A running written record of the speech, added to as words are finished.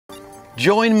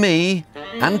Join me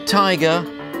and Tiger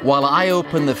while I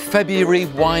open the February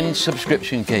wine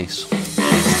subscription case.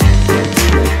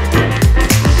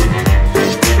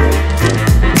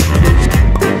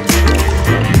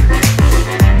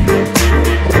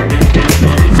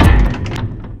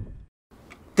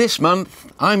 This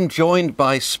month I'm joined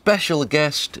by special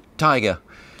guest Tiger,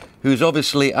 who's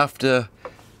obviously after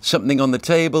something on the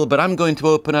table, but I'm going to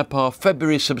open up our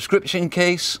February subscription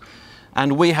case,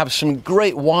 and we have some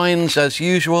great wines as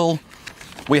usual.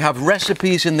 We have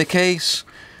recipes in the case.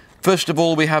 First of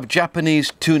all, we have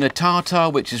Japanese tuna tartare,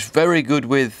 which is very good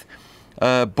with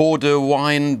Bordeaux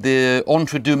wine, the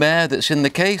Entre-Deux-Mers that's in the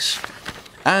case.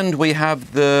 And we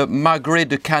have the magret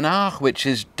de canard, which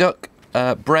is duck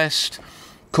breast,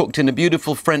 cooked in a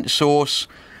beautiful French sauce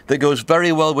that goes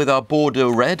very well with our Bordeaux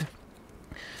red.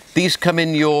 These come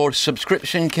in your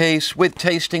subscription case with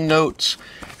tasting notes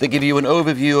that give you an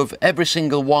overview of every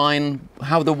single wine,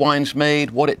 how the wine's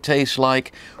made, what it tastes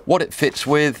like, what it fits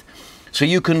with. So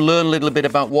you can learn a little bit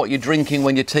about what you're drinking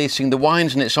when you're tasting the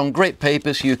wines, and it's on great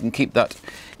paper, so you can keep that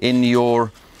in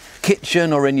your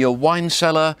kitchen or in your wine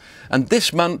cellar. And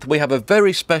this month we have a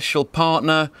very special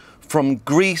partner from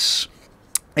Greece.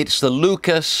 It's the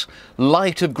Loukas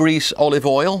Light of Greece olive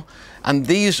oil, and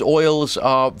these oils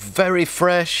are very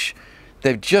fresh.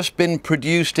 They've just been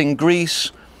produced in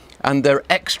Greece, and they're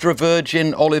extra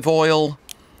virgin olive oil.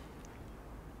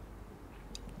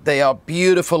 They are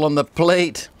beautiful on the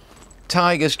plate.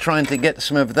 Tiger's trying to get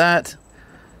some of that,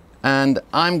 and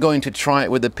I'm going to try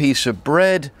it with a piece of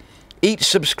bread. Each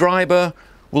subscriber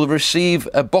will receive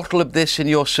a bottle of this in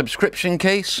your subscription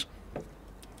case.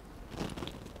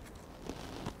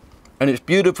 And it's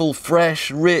beautiful, fresh,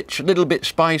 rich, a little bit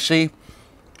spicy.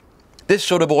 This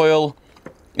sort of oil,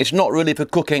 it's not really for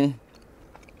cooking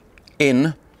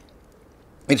in,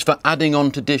 it's for adding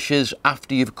on to dishes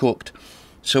after you've cooked.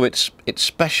 So it's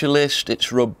specialist,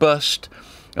 it's robust,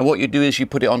 and what you do is you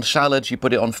put it on salads, you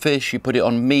put it on fish, you put it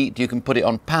on meat, you can put it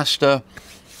on pasta,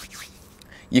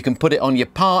 you can put it on your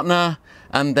partner,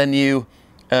 and then you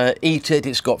eat it.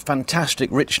 It's got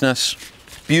fantastic richness,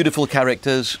 beautiful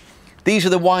characters. These are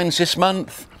the wines this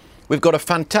month. We've got a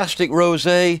fantastic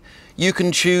rosé. You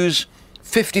can choose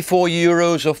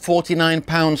 €54 or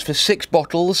 £49 for 6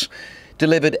 bottles,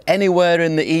 delivered anywhere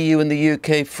in the EU and the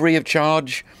UK free of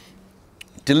charge,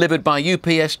 delivered by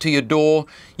UPS to your door.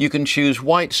 You can choose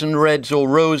whites and reds or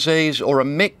rosés or a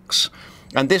mix.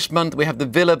 And this month we have the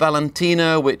Villa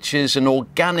Valentina, which is an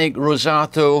organic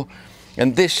Rosato,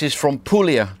 and this is from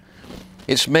Puglia.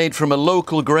 It's made from a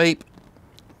local grape.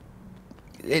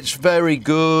 It's very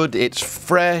good, it's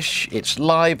fresh, it's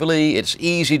lively, it's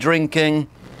easy drinking.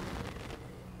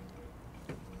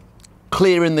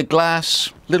 Clear in the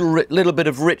glass, little bit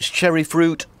of rich cherry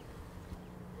fruit.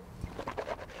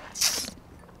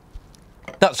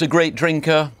 That's a great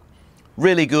drinker,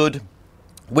 really good,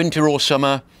 winter or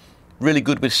summer, really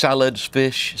good with salads,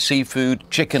 fish, seafood,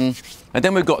 chicken. And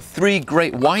then we've got 3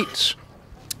 great whites.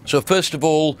 So first of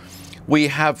all, we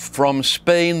have from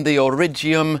Spain the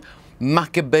Origium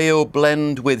Macabeo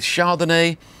blend with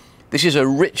Chardonnay. This is a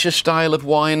richer style of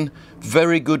wine,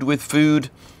 very good with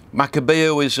food.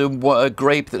 Macabeo is a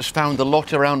grape that's found a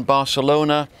lot around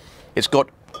Barcelona. It's got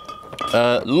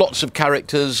lots of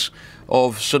characters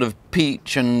of sort of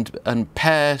peach and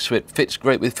pear, so it fits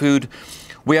great with food.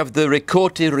 We have the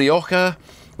Ricote Rioja,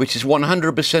 which is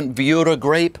 100% Viura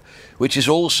grape, which is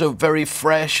also very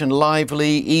fresh and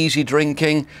lively, easy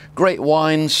drinking, great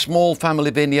wines, small family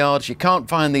vineyards. You can't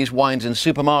find these wines in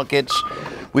supermarkets.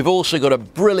 We've also got a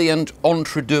brilliant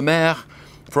Entre-Deux-Mers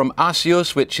from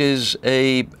Arsius, which is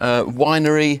a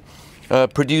winery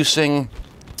producing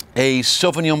a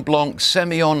Sauvignon Blanc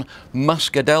Semillon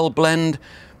Muscadel blend,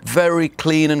 very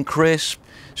clean and crisp.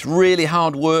 It's really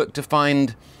hard work to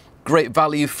find great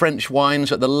value French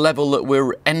wines at the level that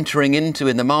we're entering into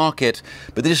in the market,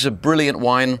 but this is a brilliant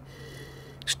wine.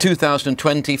 It's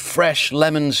 2020, fresh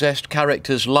lemon zest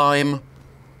characters, lime.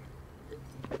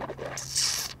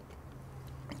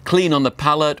 Clean on the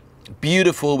palate,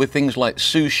 beautiful with things like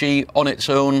sushi on its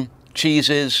own,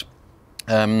 cheeses,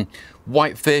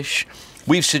 white fish.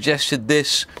 We've suggested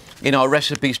this in our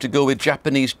recipes to go with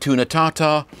Japanese tuna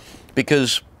tartare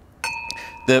because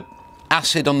the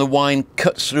acid on the wine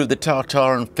cuts through the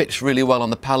tartare and fits really well on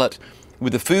the palate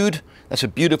with the food. That's a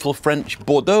beautiful French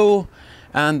Bordeaux.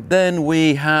 And then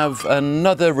we have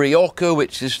another Rioja,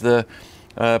 which is the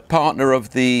partner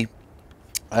of the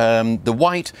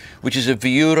white, which is a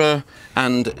Viura,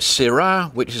 and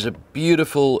Syrah, which is a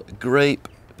beautiful grape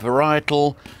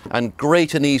varietal and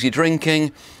great and easy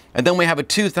drinking. And then we have a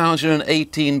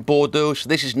 2018 Bordeaux, so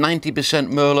this is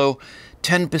 90% Merlot,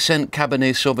 10%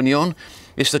 Cabernet Sauvignon.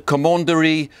 It's the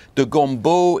Commanderie de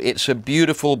Gombeau. It's a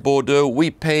beautiful Bordeaux.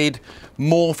 We paid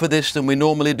more for this than we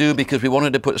normally do because we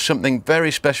wanted to put something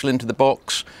very special into the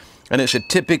box. And it's a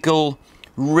typical,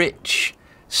 rich,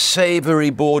 savoury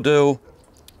Bordeaux.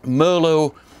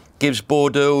 Merlot gives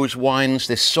Bordeaux's wines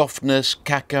this softness,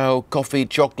 cacao, coffee,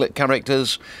 chocolate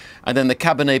characters. And then the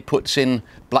Cabernet puts in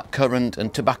blackcurrant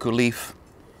and tobacco leaf.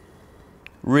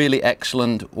 Really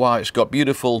excellent. Wow, it's got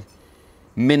beautiful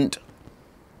mint,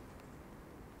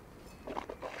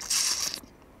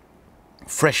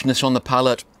 freshness on the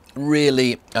palate,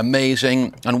 really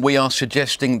amazing. And we are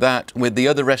suggesting that with the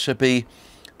other recipe,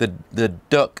 the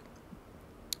duck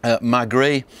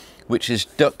magret, which is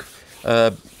duck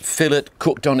fillet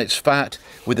cooked on its fat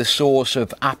with a sauce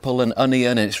of apple and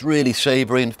onion, and it's really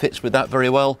savoury and fits with that very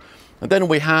well. And then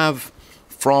we have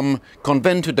from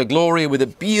Convento de Gloria with a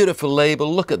beautiful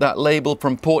label. Look at that label,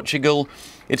 from Portugal.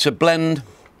 It's a blend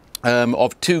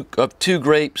of two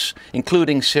grapes,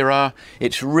 including Syrah.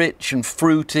 It's rich and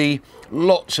fruity,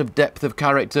 lots of depth of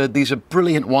character. These are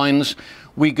brilliant wines.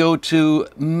 We go to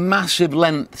massive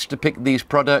lengths to pick these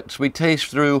products. We taste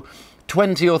through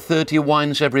 20 or 30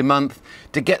 wines every month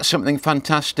to get something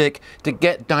fantastic, to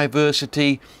get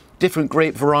diversity, different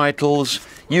grape varietals.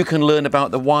 You can learn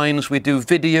about the wines. We do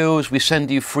videos. We send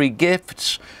you free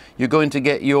gifts. You're going to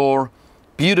get your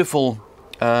beautiful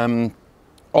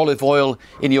olive oil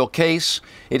in your case.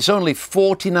 It's only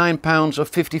 £49 or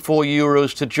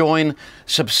 €54 to join.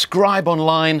 Subscribe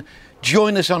online.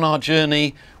 Join us on our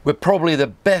journey. We're probably the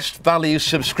best value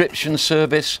subscription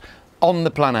service on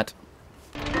the planet.